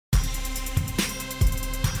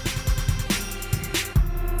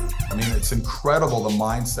mean, it's incredible the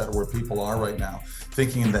mindset where people are right now,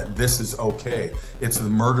 thinking that this is okay. It's the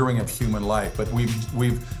murdering of human life, but we've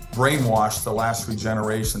brainwashed the last 3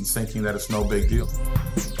 generations thinking that it's no big deal.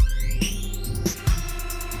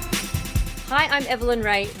 Hi, I'm Evelyn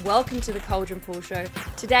Rae. Welcome to the Caldron Pool Show.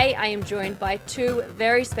 Today I am joined by 2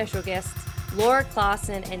 very special guests, Laura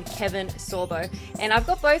Klassen and Kevin Sorbo. And I've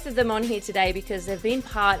got both of them on here today because they've been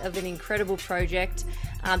part of an incredible project.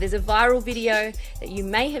 There's a viral video that you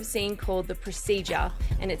may have seen called The Procedure,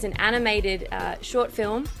 and it's an animated short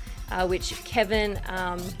film which Kevin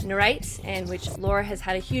narrates and which Laura has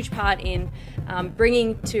had a huge part in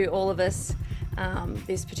bringing to all of us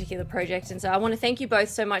this particular project. And so I want to thank you both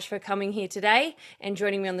so much for coming here today and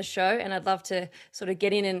joining me on the show. And I'd love to sort of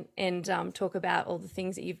get in and talk about all the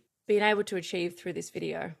things that you've been able to achieve through this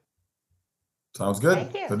video. Sounds good.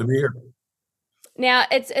 Thank you. Good to be here. Now,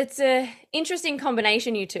 it's a interesting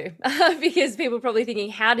combination, you two, because people are probably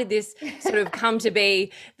thinking, how did this sort of come to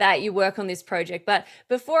be that you work on this project? But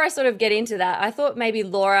before I sort of get into that, I thought maybe,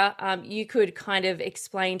 Laura, you could kind of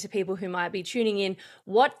explain to people who might be tuning in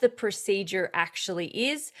what the procedure actually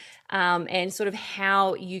is and sort of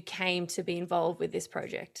how you came to be involved with this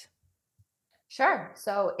project. Sure.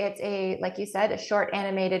 So it's like you said, a short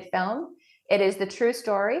animated film. It is the true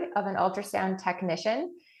story of an ultrasound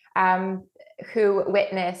technician who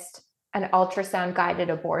witnessed an ultrasound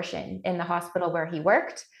guided abortion in the hospital where he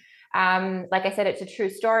worked. Like I said, it's a true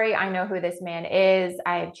story. I know who this man is.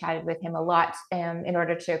 I've chatted with him a lot in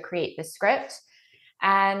order to create the script.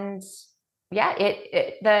 And yeah,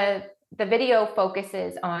 the video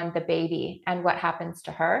focuses on the baby and what happens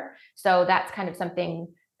to her. So that's kind of something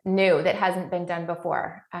new that hasn't been done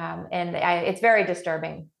before. It's very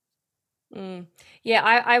disturbing.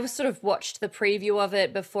 Yeah, I sort of watched the preview of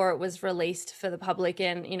it before it was released for the public,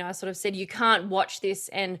 and I sort of said you can't watch this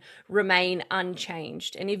and remain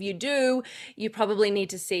unchanged, and if you do, you probably need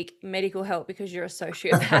to seek medical help because you're a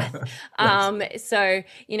sociopath. So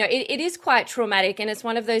it is quite traumatic, and it's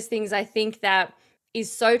one of those things I think that is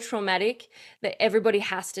so traumatic that everybody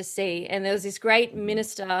has to see. And there was this great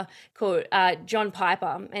minister called John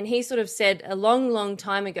Piper, and he sort of said a long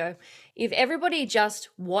time ago, if everybody just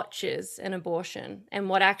watches an abortion and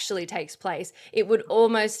what actually takes place, it would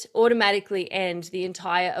almost automatically end the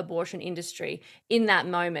entire abortion industry in that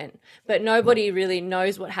moment. But nobody really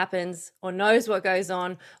knows what happens or knows what goes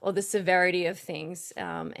on or the severity of things.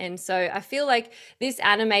 And so I feel like this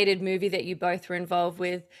animated movie that you both were involved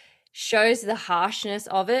with shows the harshness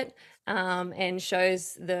of it and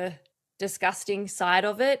shows the disgusting side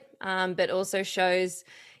of it, but also shows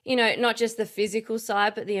not just the physical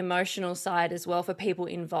side, but the emotional side as well for people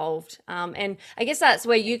involved. And I guess that's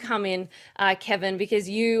where you come in, Kevin, because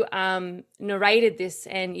you narrated this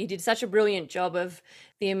and you did such a brilliant job of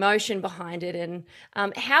the emotion behind it. And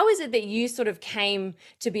how is it that you sort of came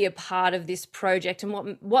to be a part of this project,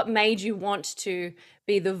 and what made you want to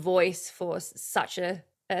be the voice for such a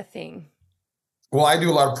thing? Well, I do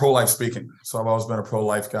a lot of pro-life speaking, so I've always been a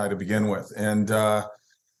pro-life guy to begin with. And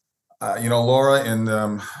Laura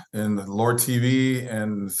and Lord TV,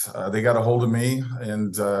 and they got a hold of me,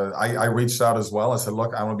 and I reached out as well. I said,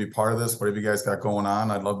 look, I want to be part of this. Whatever you guys got going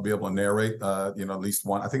on, I'd love to be able to narrate, at least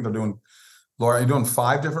one. I think they're doing, Laura, are you doing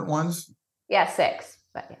 5 different ones? Yeah, 6.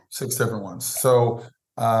 But yeah. 6 different ones. So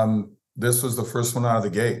this was the first one out of the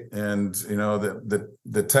gate. And,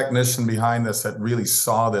 the technician behind this that really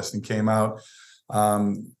saw this and came out,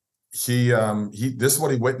 this is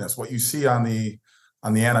what he witnessed. What you see on the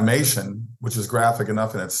animation, which is graphic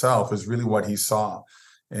enough in itself, is really what he saw.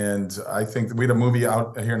 And I think we had a movie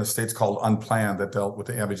out here in the States called Unplanned that dealt with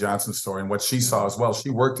the Abby Johnson story, and what she saw as well. She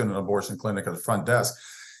worked in an abortion clinic at the front desk,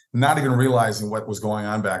 not even realizing what was going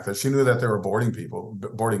on back there. She knew that they were aborting people,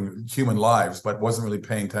 aborting human lives, but wasn't really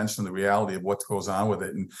paying attention to the reality of what goes on with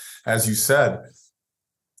it. And as you said,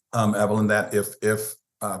 Evelyn, that if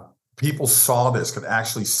people saw this, could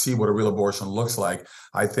actually see what a real abortion looks like,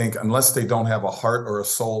 I think unless they don't have a heart or a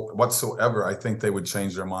soul whatsoever, I think they would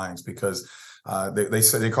change their minds, because they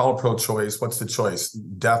say, they call it pro-choice. What's the choice?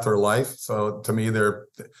 Death or life? So to me,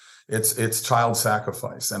 it's child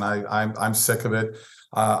sacrifice, and I'm sick of it.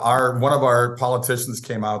 One of our politicians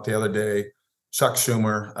came out the other day, Chuck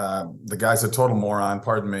Schumer. The guy's a total moron,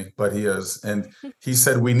 pardon me, but he is. And he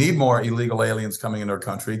said, we need more illegal aliens coming into our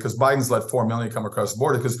country, because Biden's let 4 million come across the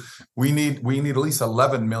border, because we need at least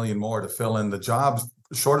 11 million more to fill in the jobs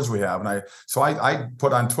shortage we have. And I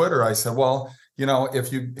put on Twitter, I said, well,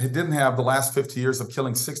 if you didn't have the last 50 years of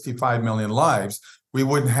killing 65 million lives, we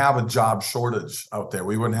wouldn't have a job shortage out there.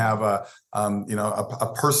 We wouldn't have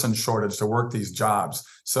a person shortage to work these jobs.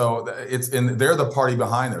 So they're the party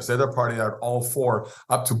behind this. They're the party that are all for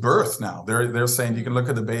up to birth now. They're saying you can look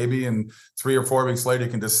at the baby and 3 or 4 weeks later you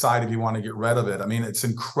can decide if you want to get rid of it. I mean, it's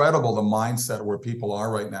incredible the mindset where people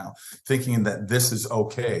are right now, thinking that this is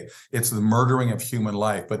okay. It's the murdering of human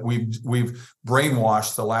life. But we've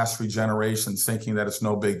brainwashed the last 3 generations thinking that it's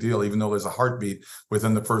no big deal, even though there's a heartbeat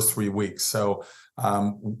within the first 3 weeks. So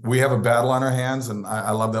we have a battle on our hands, and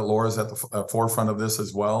I love that Laura's at the forefront of this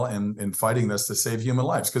as well, in fighting this to save human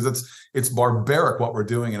lives, because it's barbaric what we're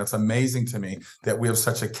doing, and it's amazing to me that we have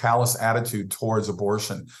such a callous attitude towards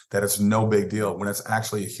abortion, that it's no big deal when it's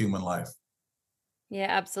actually a human life. Yeah,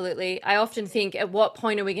 absolutely. I often think, at what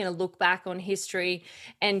point are we going to look back on history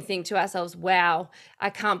and think to ourselves, wow, I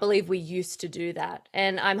can't believe we used to do that.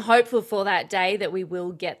 And I'm hopeful for that day that we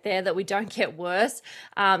will get there, that we don't get worse,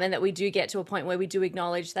 and that we do get to a point where we do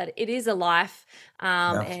acknowledge that it is a life,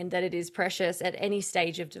 and that it is precious at any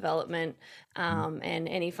stage of development, and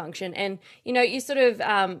any function. And, you sort of,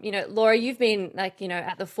 Laura, you've been at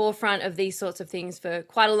the forefront of these sorts of things for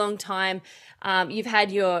quite a long time. You've had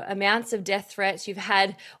your amounts of death threats. You've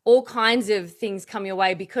had all kinds of things come your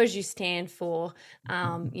way because you stand for,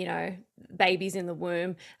 babies in the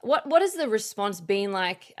womb. What has the response been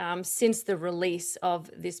like since the release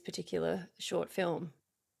of this particular short film?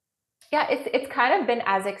 Yeah, it's kind of been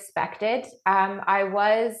as expected. I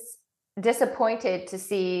was disappointed to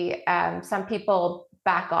see some people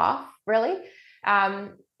back off, really,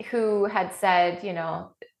 who had said,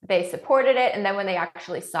 they supported it. And then when they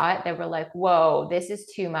actually saw it, they were like, whoa, this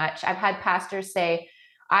is too much. I've had pastors say,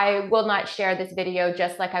 I will not share this video,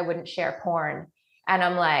 just like I wouldn't share porn. And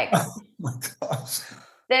I'm like, oh my gosh,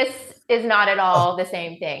 this is not at all the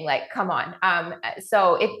same thing. Like, come on.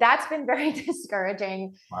 So that's been very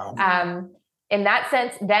discouraging. Wow. In that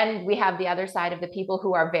sense, then we have the other side of the people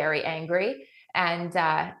who are very angry, and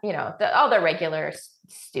all the regular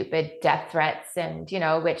stupid death threats, and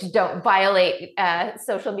which don't violate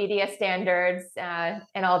social media standards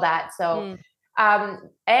and all that. So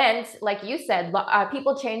and like you said,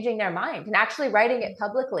 people changing their mind and actually writing it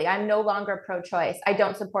publicly. I'm no longer pro-choice. I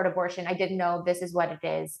don't support abortion. I didn't know this is what it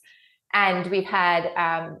is. And we've had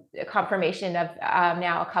a confirmation of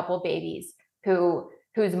now a couple babies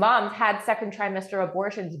whose moms had second trimester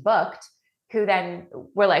abortions booked, who then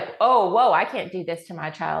were like, oh, whoa, I can't do this to my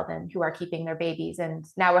child, and who are keeping their babies. And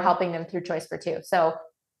now we're helping them through Choice for Two. So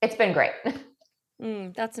it's been great.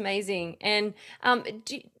 That's amazing. And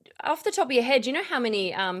off the top of your head, do you know how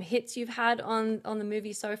many hits you've had on the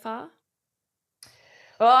movie so far?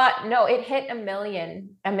 No, it hit a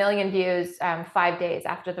million views 5 days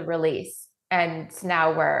after the release. And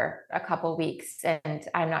now we're a couple weeks, and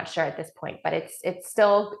I'm not sure at this point, but it's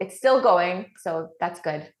still going. So that's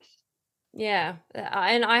good. Yeah.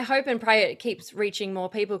 And I hope and pray it keeps reaching more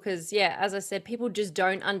people, because, as I said, people just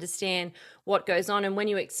don't understand what goes on. And when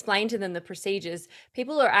you explain to them the procedures,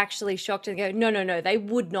 people are actually shocked and go, no, they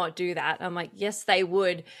would not do that. I'm like, yes, they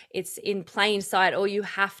would. It's in plain sight. All you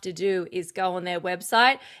have to do is go on their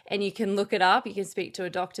website and you can look it up. You can speak to a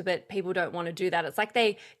doctor, but people don't want to do that. It's like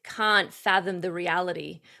they can't fathom the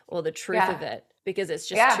reality or the truth of it, because it's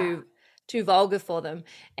just too vulgar for them.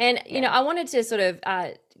 And, I wanted to sort of,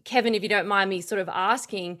 Kevin, if you don't mind me sort of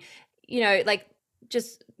asking, you're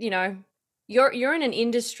in an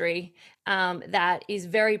industry that is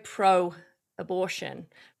very pro-abortion,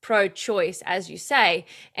 pro-choice, as you say,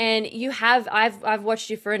 and I've watched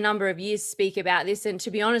you for a number of years speak about this, and to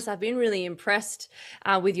be honest, I've been really impressed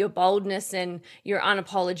with your boldness and your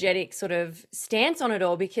unapologetic sort of stance on it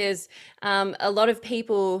all, because a lot of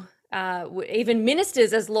people, even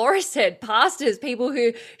ministers, as Laura said, pastors, people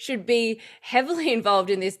who should be heavily involved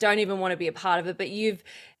in this, don't even want to be a part of it. But you've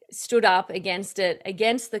stood up against it,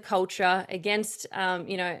 against the culture, against,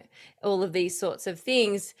 all of these sorts of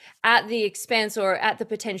things at the expense or at the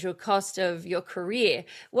potential cost of your career.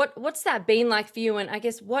 What's that been like for you? And I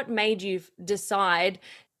guess what made you decide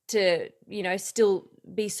to, still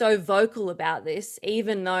be so vocal about this,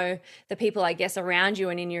 even though the people, I guess, around you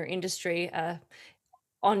and in your industry are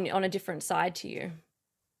on a different side to you?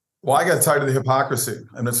 Well, I got tired of the hypocrisy,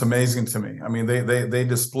 and it's amazing to me. I mean, they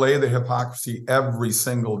display the hypocrisy every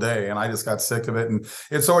single day, and I just got sick of it. And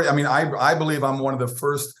it's already, I believe I'm one of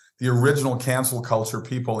the original cancel culture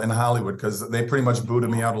people in Hollywood, because they pretty much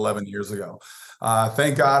booted me out 11 years ago.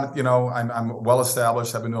 Thank God, I'm well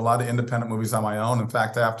established. I've been doing a lot of independent movies on my own. In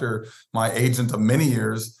fact, after my agent of many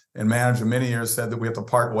years and manager many years said that we have to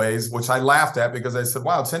part ways, which I laughed at, because I said,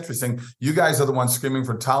 wow, it's interesting. You guys are the ones screaming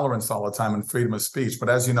for tolerance all the time and freedom of speech. But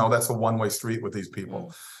as you know, that's a one-way street with these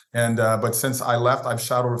people. And but since I left, I've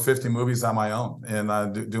shot over 50 movies on my own,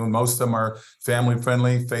 and doing most of them are family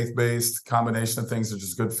friendly, faith based, combination of things. They're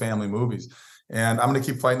just good family movies. And I'm going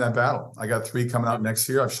to keep fighting that battle. I got 3 coming out next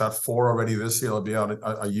year. I've shot 4 already this year. I'll be out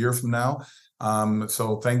a year from now.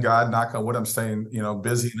 So thank God, knock on wood, I'm staying,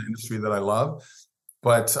 busy in the industry that I love.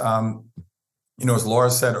 But as Laura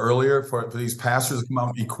said earlier, for these pastors to come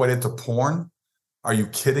out and equate it to porn, are you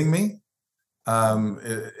kidding me?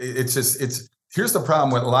 Here's the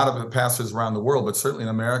problem with a lot of the pastors around the world, but certainly in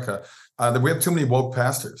America, that we have too many woke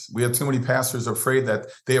pastors. We have too many pastors afraid that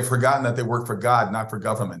they have forgotten that they work for God, not for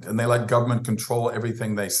government, and they let government control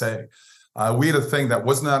everything they say. We had a thing that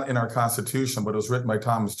was not in our Constitution, but it was written by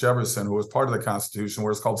Thomas Jefferson, who was part of the Constitution,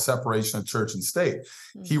 where it's called separation of church and state.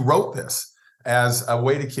 Mm-hmm. He wrote this as a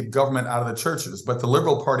way to keep government out of the churches. But the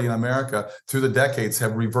Liberal Party in America, through the decades,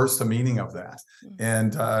 have reversed the meaning of that.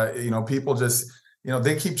 Mm-hmm. And, people just...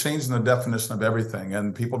 they keep changing the definition of everything,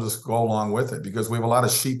 and people just go along with it because we have a lot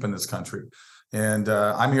of sheep in this country. And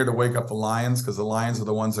I'm here to wake up the lions, because the lions are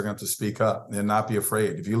the ones that are going to have to speak up and not be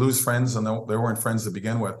afraid. If you lose friends, and they weren't friends to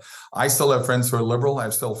begin with, I still have friends who are liberal. I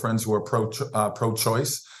have still friends who are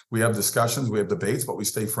pro-choice. We have discussions, we have debates, but we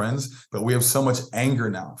stay friends. But we have so much anger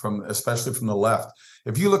now, especially from the left.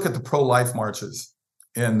 If you look at the pro-life marches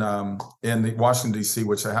in the Washington, D.C.,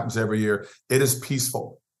 which happens every year, it is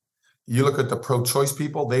peaceful. You look at the pro-choice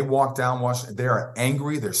people, they walk down Washington, they are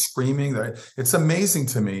angry, they're screaming. It's amazing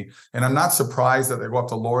to me. And I'm not surprised that they go up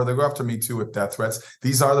to Laura, they go after me too with death threats.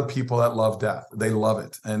 These are the people that love death. They love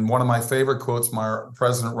it. And one of my favorite quotes,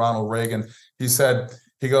 President Ronald Reagan, he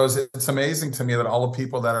goes, it's amazing to me that all the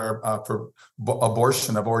people that are for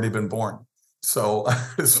abortion have already been born. So I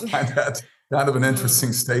just find that kind of an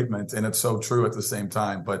interesting statement. And it's so true at the same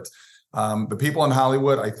time. But the people in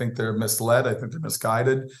Hollywood, I think they're misled. I think they're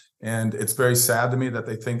misguided. And it's very sad to me that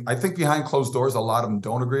I think behind closed doors, a lot of them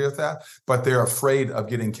don't agree with that, but they're afraid of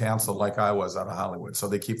getting canceled like I was out of Hollywood. So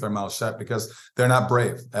they keep their mouths shut because they're not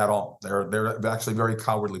brave at all. They're actually very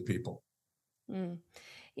cowardly people. Mm.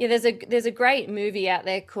 Yeah, there's a great movie out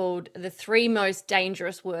there called The 3 Most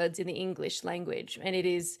Dangerous Words in the English Language, and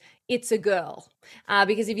it's a girl.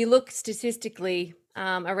 Because if you look statistically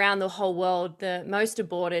around the whole world, the most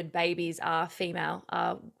aborted babies are female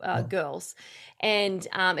girls. And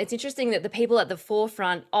it's interesting that the people at the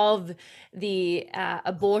forefront of the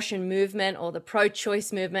abortion movement or the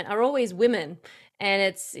pro-choice movement are always women. And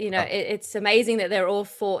it's, it's amazing that they're all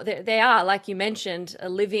for, they are, like you mentioned, a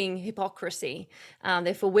living hypocrisy.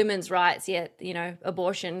 They're for women's rights, yet,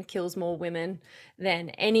 abortion kills more women than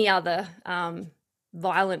any other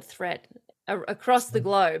violent threat across the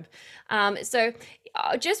globe. So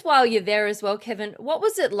just while you're there as well, Kevin, what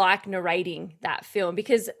was it like narrating that film?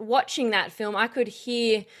 Because watching that film, I could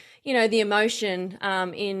hear, the emotion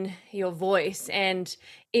in your voice. And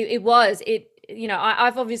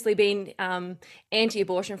I've obviously been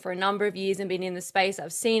anti-abortion for a number of years and been in the space.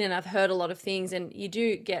 I've seen and I've heard a lot of things, and you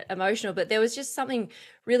do get emotional, but there was just something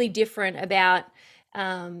really different about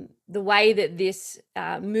the way that this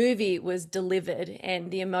movie was delivered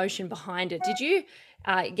and the emotion behind it. Did you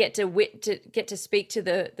get to speak to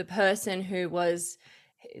the person who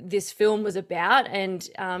this film was about, and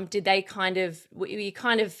were you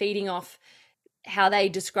kind of feeding off how they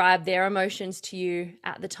described their emotions to you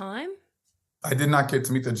at the time? I did not get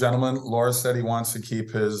to meet the gentleman. Laura said he wants to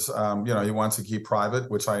keep his, he wants to keep private,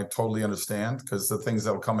 which I totally understand, because the things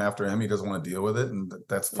that will come after him, he doesn't want to deal with it, and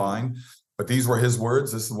that's fine. But these were his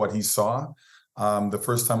words. This is what he saw. The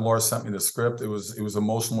first time Laura sent me the script, it was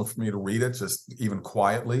emotional for me to read it, just even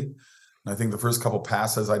quietly. And I think the first couple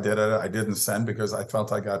passes I did at it, I didn't send because I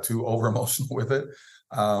felt I got too over emotional with it.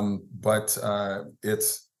 But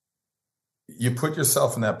you put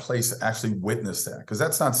yourself in that place to actually witness that, because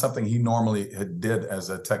that's not something he normally did as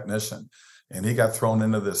a technician. And he got thrown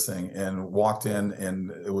into this thing and walked in,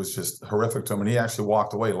 and it was just horrific to him. And he actually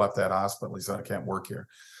walked away, left that hospital. He said, I can't work here.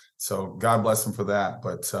 So God bless him for that.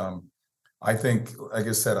 But I think, like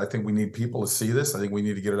I said, I think we need people to see this. I think we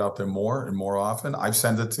need to get it out there more and more often. I've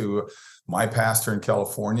sent it to my pastor in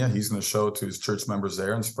California. He's going to show it to his church members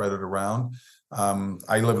there and spread it around.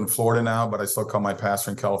 I live in Florida now, but I still call my pastor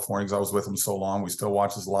in California because I was with him so long. We still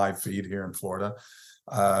watch his live feed here in Florida.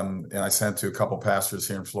 And I sent it to a couple pastors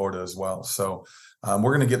here in Florida as well. So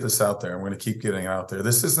we're going to get this out there, and we're going to keep getting it out there.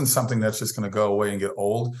 This isn't something that's just going to go away and get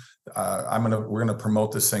old. We're going to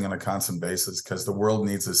promote this thing on a constant basis because the world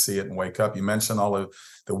needs to see it and wake up. You mentioned all of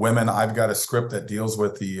the women. I've got a script that deals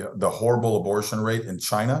with the horrible abortion rate in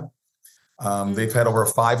China. They've had over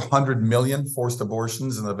 500 million forced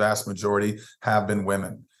abortions, and the vast majority have been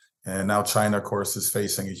women. And now China, of course, is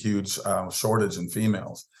facing a huge shortage in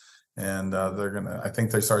females. And I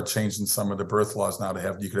think they started changing some of the birth laws now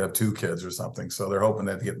to you could have 2 kids or something. So they're hoping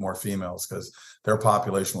that they get more females because their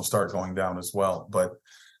population will start going down as well. But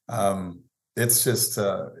it's just,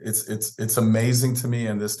 it's amazing to me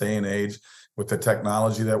in this day and age with the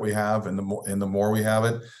technology that we have, and the more we have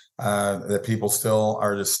it, that people still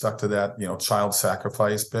are just stuck to that, child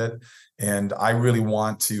sacrifice bit. And I really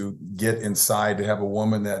want to get inside to have a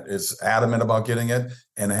woman that is adamant about getting it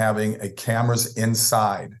and having cameras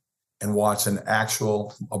inside and watch an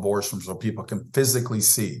actual abortion so people can physically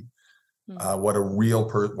see what a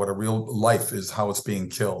real life is, how it's being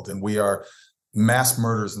killed. And we are mass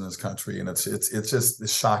murders in this country, and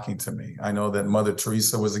it's shocking to me. I know that Mother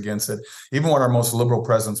Teresa was against it. Even one of our most liberal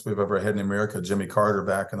presidents we've ever had in America, Jimmy Carter,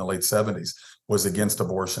 back in the late 70s, was against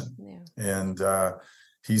abortion. Yeah. And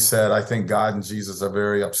he said, I think God and Jesus are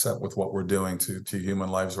very upset with what we're doing to human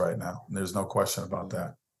lives right now. And there's no question about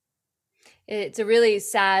that. It's a really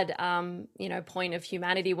sad, point of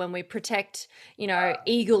humanity when we protect,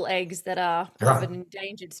 eagle eggs that are of an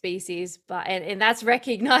endangered species, and that's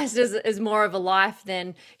recognized as more of a life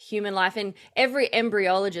than human life. And every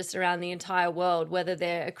embryologist around the entire world, whether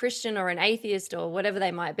they're a Christian or an atheist or whatever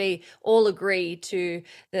they might be, all agree to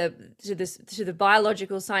the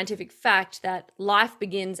biological scientific fact that life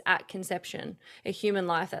begins at conception. A human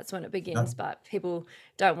life, that's when it begins, but people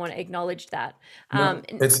don't want to acknowledge that.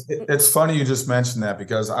 It's funny you just mentioned that,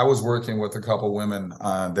 because I was working with a couple women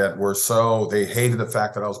that they hated the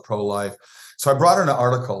fact that I was pro-life. So I brought in an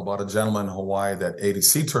article about a gentleman in Hawaii that ate a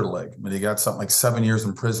sea turtle egg, and he got something like 7 years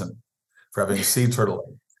in prison for having a sea turtle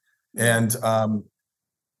egg. And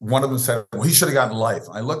one of them said, well, he should have gotten life.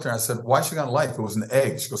 I looked at her and I said, why should he have gotten life? It was an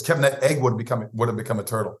egg. She goes, Kevin, that egg would have become a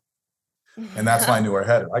turtle. And that's when I knew her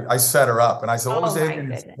head. I set her up and I said, what was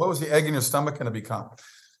the egg in your stomach going to become?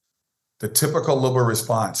 The typical liberal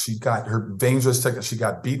response. She got her veins were thick. She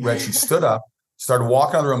got beat red. She stood up, started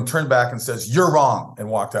walking out of the room, turned back and says, you're wrong, and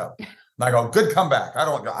walked out. And I go, good comeback. I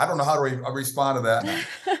don't know how to respond to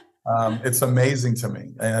that. It's amazing to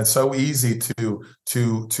me. And it's so easy to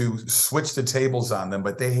switch the tables on them,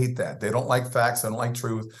 but they hate that. They don't like facts. They don't like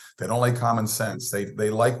truth. They don't like common sense.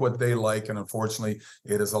 They like what they like. And unfortunately,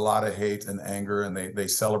 it is a lot of hate and anger, and they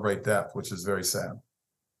celebrate death, which is very sad.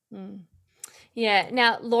 Mm. Yeah.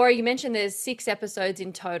 Now, Laura, you mentioned there's 6 episodes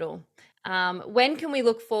in total. When can we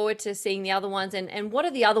look forward to seeing the other ones? And what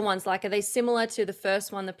are the other ones like? Are they similar to the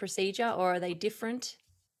first one, The Procedure, or are they different?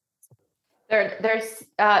 There's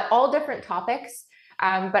all different topics,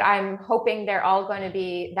 but I'm hoping they're all going to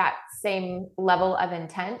be that same level of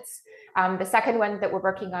intense. The second one that we're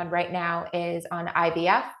working on right now is on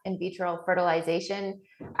IVF, in vitro fertilization,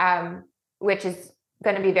 which is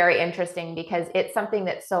going to be very interesting because it's something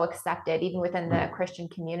that's so accepted even within the Christian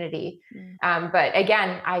community. But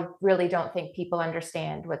again, I really don't think people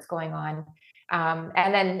understand what's going on.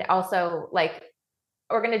 And then also, like,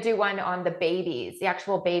 we're going to do one on the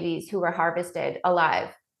actual babies who were harvested alive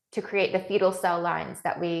to create the fetal cell lines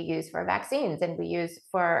that we use for vaccines and we use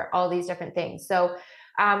for all these different things. So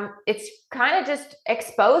it's kind of just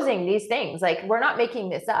exposing these things. Like, we're not making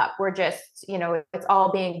this up. We're just, it's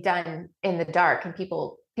all being done in the dark, and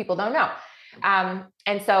people don't know.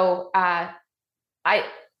 And so I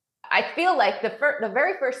feel like the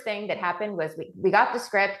very first thing that happened was we got the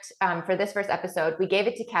script for this first episode. We gave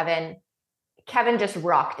it to Kevin. Kevin just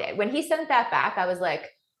rocked it. When he sent that back, I was like,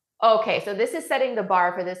 okay, so this is setting the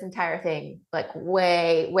bar for this entire thing, like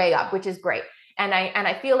way, way up, which is great. And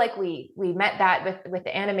I feel like we met that with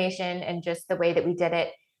the animation and just the way that we did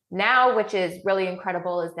it. Now, which is really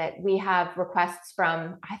incredible, is that we have requests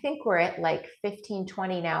from, I think we're at like 15,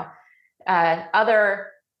 20 now, other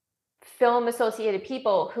film associated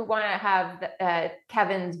people who want to have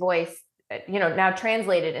Kevin's voice, now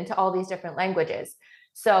translated into all these different languages.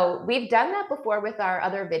 So we've done that before with our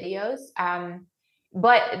other videos,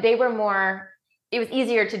 but they were it was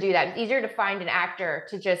easier to do that. It's easier to find an actor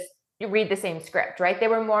to just read the same script, right? They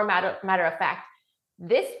were more matter of fact.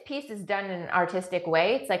 This piece is done in an artistic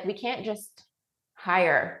way. It's like, we can't just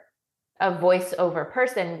hire a voiceover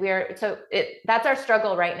person. That's our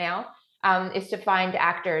struggle right now, is to find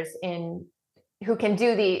actors who can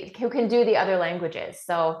do the other languages.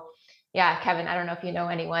 So yeah, Kevin, I don't know if you know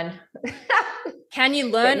anyone. Can you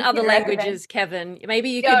learn other languages, Kevin? Maybe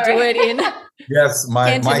you could do it in Yes,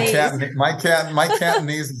 my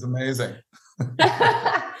Cantonese is amazing.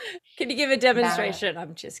 Can you give a demonstration? No.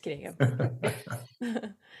 I'm just kidding.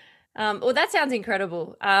 Well, that sounds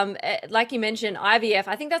incredible. Like you mentioned, IVF,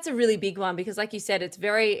 I think that's a really big one because, like you said, it's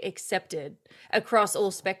very accepted across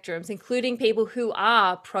all spectrums, including people who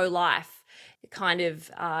are pro-life. kind of,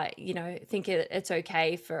 think it's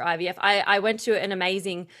okay for IVF. I went to an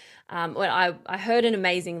amazing, I heard an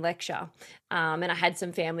amazing lecture, and I had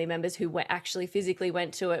some family members who actually physically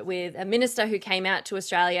went to it, with a minister who came out to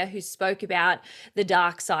Australia who spoke about the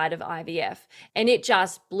dark side of IVF. And it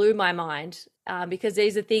just blew my mind, because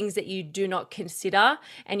these are things that you do not consider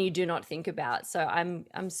and you do not think about. So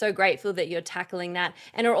I'm so grateful that you're tackling that.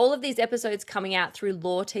 And are all of these episodes coming out through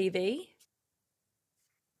Law TV?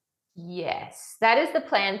 Yes, that is the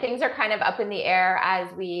plan. Things are kind of up in the air as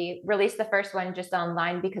we release the first one just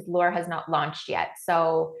online, because Laura has not launched yet.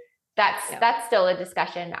 So that's still a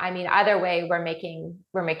discussion. I mean, either way, we're making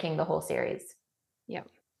the whole series. Yep.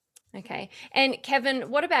 Okay. And Kevin,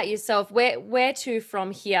 what about yourself? Where to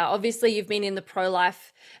from here? Obviously, you've been in the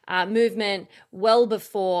pro-life movement well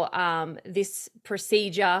before this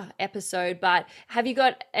procedure episode, but have you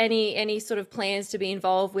got any sort of plans to be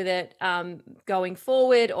involved with it going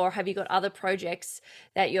forward, or have you got other projects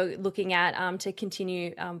that you're looking at to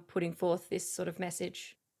continue putting forth this sort of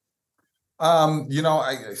message?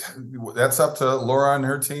 That's up to Laura and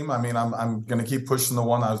her team. I mean, I'm going to keep pushing the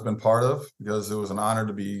one I've been part of, because it was an honor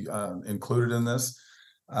to be included in this.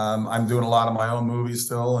 I'm doing a lot of my own movies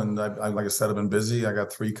still, and like I said, I've been busy. I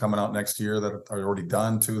got 3 coming out next year that are already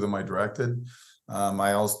done. 2 of them I directed.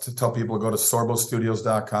 I also tell people to go to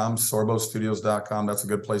sorbostudios.com, sorbostudios.com. That's a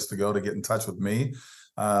good place to go to get in touch with me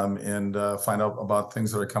and find out about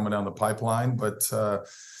things that are coming down the pipeline. But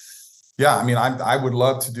yeah, I mean, I would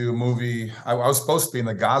love to do a movie. I was supposed to be in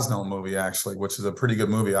the Gosnell movie, actually, which is a pretty good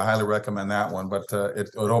movie. I highly recommend that one, but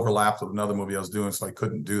it overlapped with another movie I was doing, so I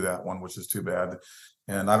couldn't do that one, which is too bad.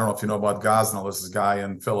 And I don't know if you know about Gosnell. This is a guy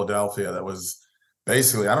in Philadelphia that was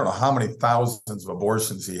basically, I don't know how many thousands of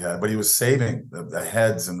abortions he had, but he was saving the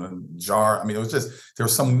heads and the jar. I mean, it was just, there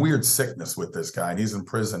was some weird sickness with this guy, and he's in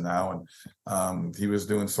prison now. And he was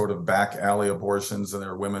doing sort of back alley abortions, and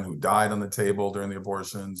there were women who died on the table during the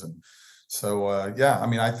abortions. And so, yeah, I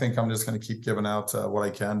mean, I think I'm just going to keep giving out what I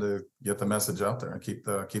can to get the message out there and keep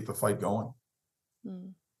the fight going.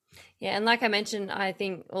 Yeah, and like I mentioned, I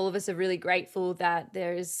think all of us are really grateful that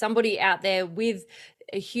there is somebody out there with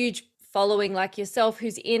a huge following like yourself,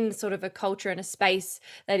 who's in sort of a culture and a space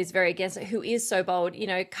that is very against it, who is so bold.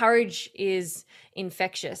 Courage is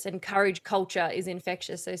infectious, and courage culture is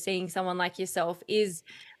infectious. So seeing someone like yourself is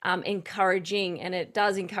encouraging, and it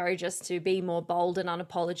does encourage us to be more bold and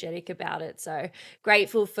unapologetic about it. So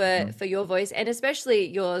grateful for your voice, and especially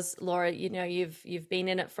yours, Laura. You've been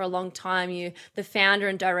in it for a long time. You're the founder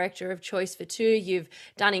and director of Choice for Two. You've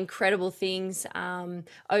done incredible things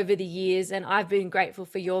over the years, and I've been grateful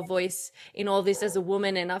for your voice in all this as a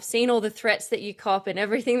woman. And I've seen all the threats that you cop and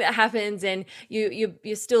everything that happens, and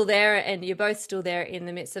you're still there, and you're both still there in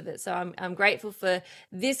the midst of it. So I'm grateful for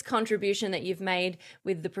this contribution that you've made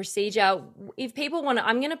with the procedure. If people want to,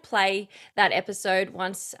 I'm going to play that episode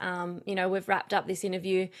once we've wrapped up this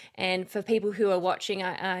interview, and for people who are watching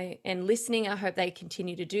and listening, I hope they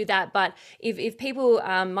continue to do that. But if people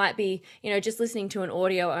might be just listening to an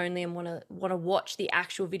audio only and want to watch the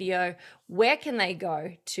actual video, where can they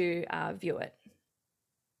go to view it?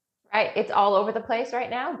 Right, it's all over the place right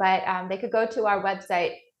now, but they could go to our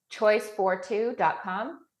website,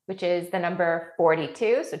 choice42.com, which is the number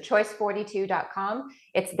 42. So choice42.com.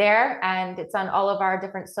 It's there, and it's on all of our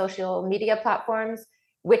different social media platforms,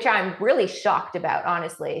 which I'm really shocked about,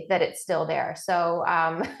 honestly, that it's still there. So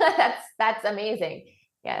that's amazing.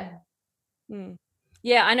 Yeah.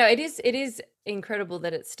 Yeah, I know it is incredible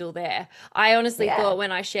that it's still there. I honestly thought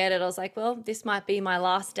when I shared it, I was like, well, this might be my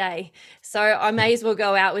last day, so I may as well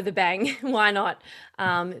go out with a bang. Why not?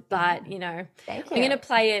 But Thank you. I'm going to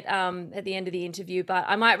play it at the end of the interview, but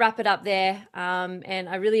I might wrap it up there. And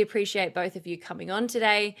I really appreciate both of you coming on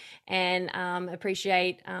today, and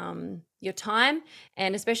appreciate your time,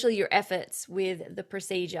 and especially your efforts with the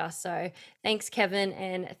procedure. So thanks, Kevin,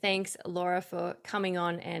 and thanks, Laura, for coming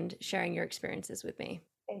on and sharing your experiences with me.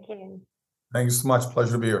 Thank you. Thank you so much.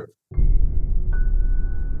 Pleasure to be here.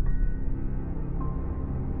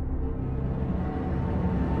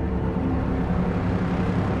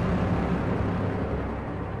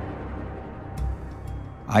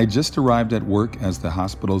 I just arrived at work as the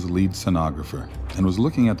hospital's lead sonographer and was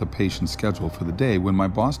looking at the patient's schedule for the day when my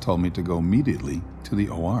boss told me to go immediately to the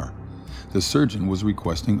OR. The surgeon was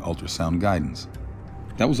requesting ultrasound guidance.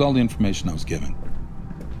 That was all the information I was given.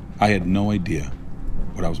 I had no idea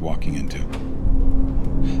what I was walking into.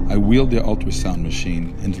 I wheeled the ultrasound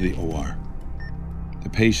machine into the OR. The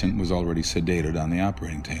patient was already sedated on the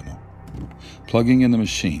operating table. Plugging in the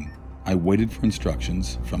machine, I waited for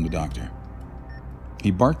instructions from the doctor.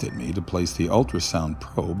 He barked at me to place the ultrasound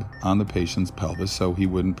probe on the patient's pelvis so he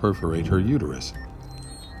wouldn't perforate her uterus.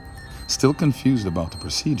 Still confused about the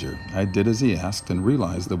procedure, I did as he asked and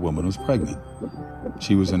realized the woman was pregnant.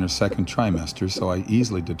 She was in her second trimester, so I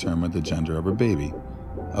easily determined the gender of her baby,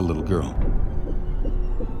 a little girl.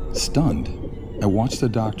 Stunned, I watched the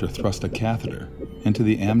doctor thrust a catheter into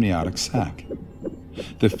the amniotic sac.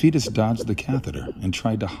 The fetus dodged the catheter and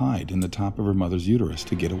tried to hide in the top of her mother's uterus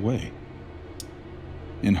to get away.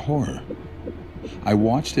 In horror, I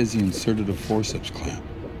watched as he inserted a forceps clamp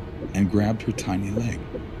and grabbed her tiny leg.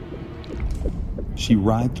 She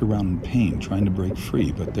writhed around in pain, trying to break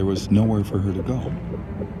free, but there was nowhere for her to go.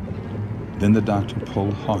 Then the doctor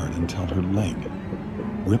pulled hard until her leg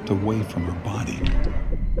ripped away from her body.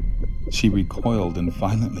 She recoiled and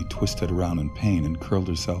violently twisted around in pain and curled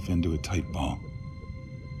herself into a tight ball.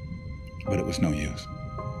 But it was no use.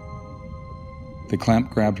 The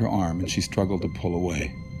clamp grabbed her arm and she struggled to pull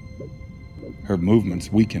away. Her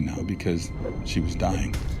movements weakened now because she was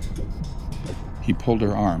dying. He pulled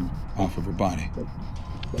her arm off of her body.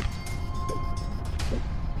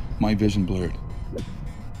 My vision blurred.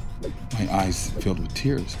 My eyes filled with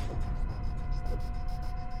tears.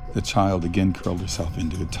 The child again curled herself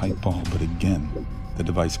into a tight ball, but again, the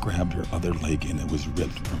device grabbed her other leg and it was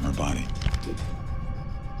ripped from her body.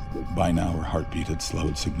 By now, her heartbeat had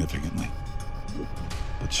slowed significantly,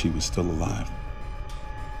 but she was still alive.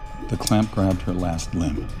 The clamp grabbed her last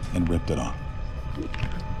limb and ripped it off.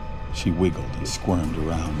 She wiggled and squirmed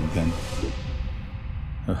around, and then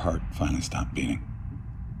her heart finally stopped beating.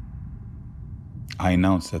 I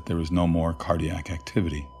announced that there was no more cardiac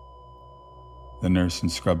activity. The nurse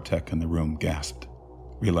and scrub tech in the room gasped,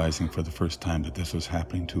 realizing for the first time that this was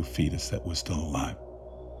happening to a fetus that was still alive.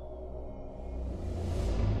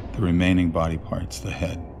 The remaining body parts, the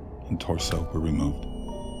head and torso, were removed.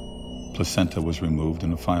 Placenta was removed,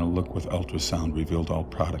 and a final look with ultrasound revealed all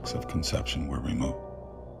products of conception were removed.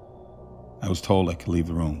 I was told I could leave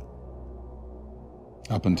the room.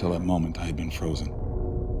 Up until that moment, I had been frozen.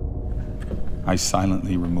 I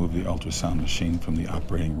silently removed the ultrasound machine from the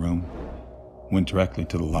operating room, went directly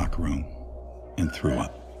to the locker room, and threw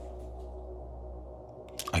up.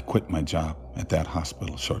 I quit my job at that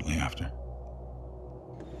hospital shortly after.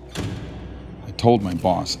 I told my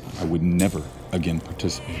boss I would never again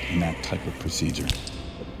participate in that type of procedure.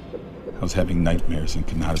 I was having nightmares and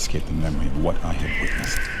could not escape the memory of what I had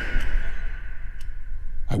witnessed.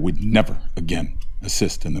 I would never again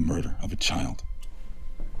assist in the murder of a child.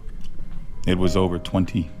 It was over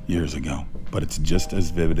 20 years ago, but it's just as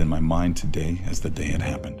vivid in my mind today as the day it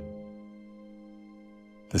happened.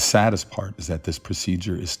 The saddest part is that this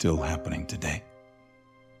procedure is still happening today.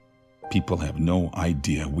 People have no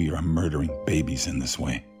idea we are murdering babies in this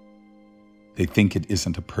way. They think it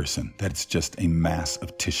isn't a person, that it's just a mass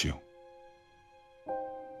of tissue.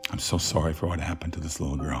 I'm so sorry for what happened to this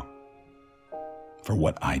little girl, for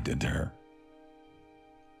what I did to her.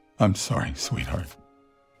 I'm sorry, sweetheart.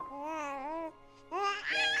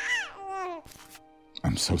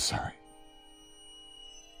 I'm so sorry.